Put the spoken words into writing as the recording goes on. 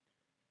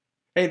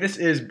Hey, this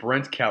is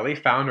Brent Kelly,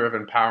 founder of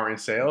Empowering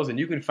Sales, and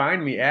you can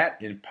find me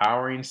at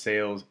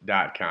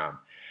empoweringsales.com.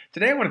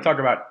 Today I want to talk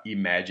about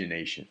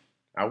imagination.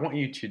 I want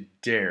you to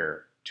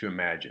dare to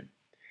imagine.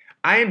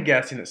 I am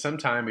guessing that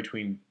sometime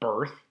between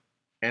birth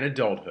and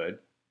adulthood,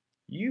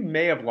 you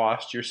may have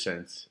lost your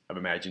sense of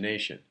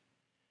imagination.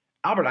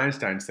 Albert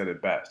Einstein said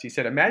it best. He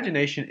said,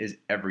 "Imagination is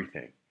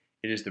everything.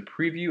 It is the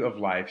preview of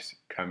life's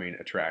coming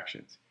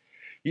attractions."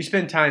 You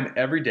spend time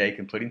every day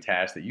completing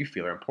tasks that you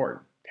feel are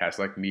important. Tasks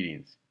like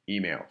meetings,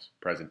 emails,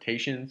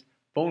 presentations,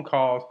 phone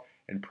calls,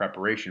 and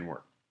preparation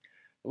work.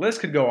 The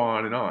list could go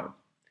on and on.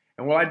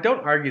 And while I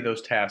don't argue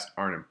those tasks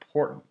aren't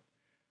important,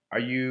 are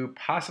you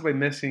possibly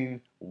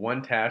missing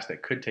one task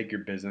that could take your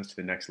business to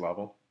the next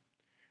level?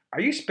 Are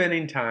you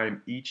spending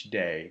time each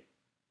day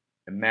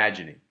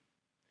imagining,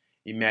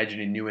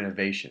 imagining new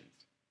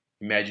innovations,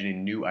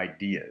 imagining new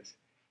ideas,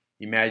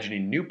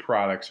 imagining new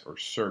products or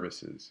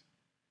services,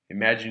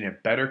 imagining a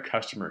better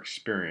customer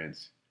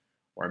experience,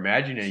 or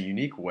imagining a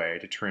unique way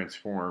to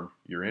transform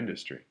your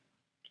industry?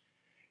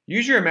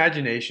 Use your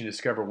imagination to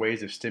discover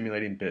ways of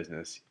stimulating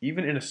business,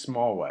 even in a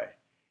small way,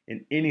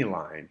 in any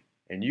line,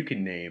 and you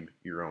can name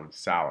your own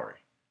salary.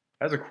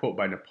 That's a quote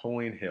by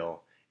Napoleon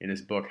Hill in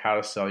his book, How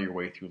to Sell Your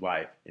Way Through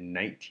Life in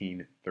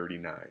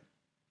 1939.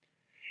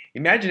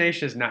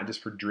 Imagination is not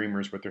just for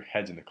dreamers with their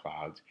heads in the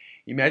clouds.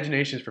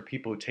 Imagination is for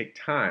people who take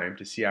time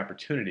to see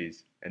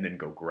opportunities and then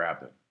go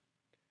grab them.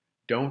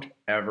 Don't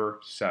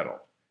ever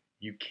settle.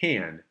 You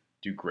can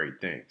do great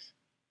things.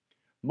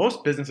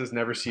 Most businesses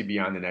never see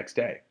beyond the next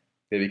day.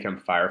 They become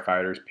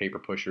firefighters, paper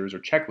pushers, or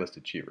checklist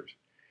achievers.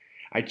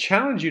 I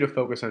challenge you to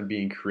focus on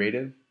being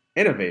creative,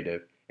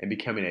 innovative, and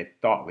becoming a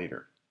thought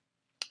leader.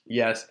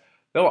 Yes,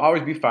 there will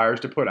always be fires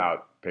to put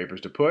out,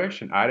 papers to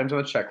push, and items on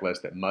the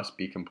checklist that must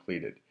be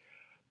completed.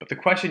 But the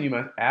question you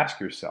must ask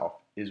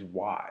yourself is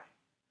why?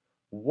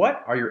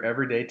 What are your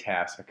everyday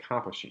tasks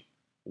accomplishing?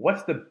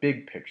 What's the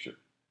big picture? Do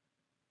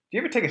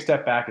you ever take a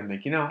step back and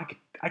think,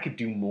 I could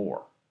do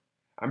more?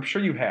 I'm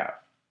sure you have.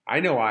 I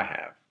know I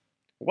have.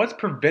 What's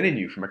preventing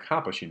you from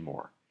accomplishing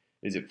more?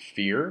 Is it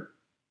fear,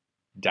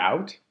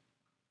 doubt,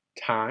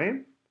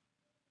 time,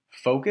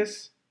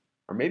 focus,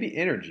 or maybe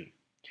energy?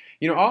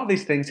 All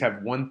these things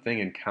have one thing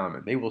in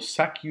common. They will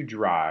suck you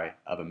dry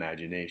of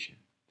imagination.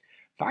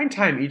 Find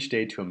time each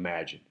day to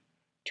imagine.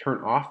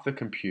 Turn off the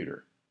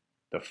computer,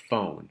 the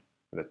phone,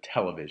 or the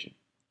television.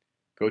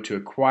 Go to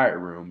a quiet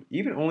room,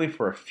 even only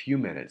for a few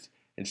minutes,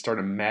 and start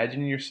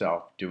imagining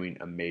yourself doing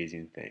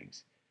amazing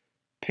things.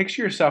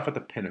 Picture yourself at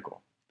the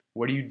pinnacle.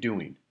 What are you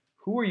doing?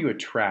 Who are you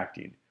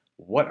attracting?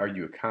 What are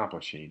you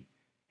accomplishing?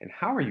 And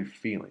how are you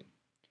feeling?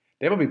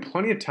 There will be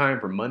plenty of time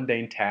for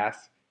mundane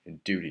tasks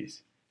and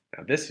duties.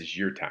 Now, this is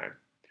your time.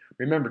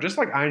 Remember, just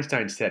like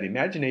Einstein said,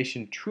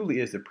 imagination truly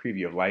is the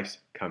preview of life's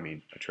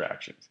coming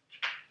attractions.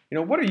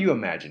 What are you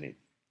imagining?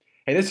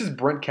 Hey, this is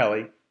Brent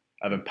Kelly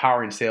of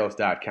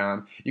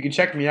empoweringsales.com. You can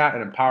check me out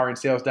at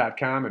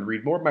empoweringsales.com and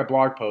read more of my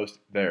blog posts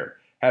there.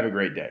 Have a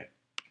great day.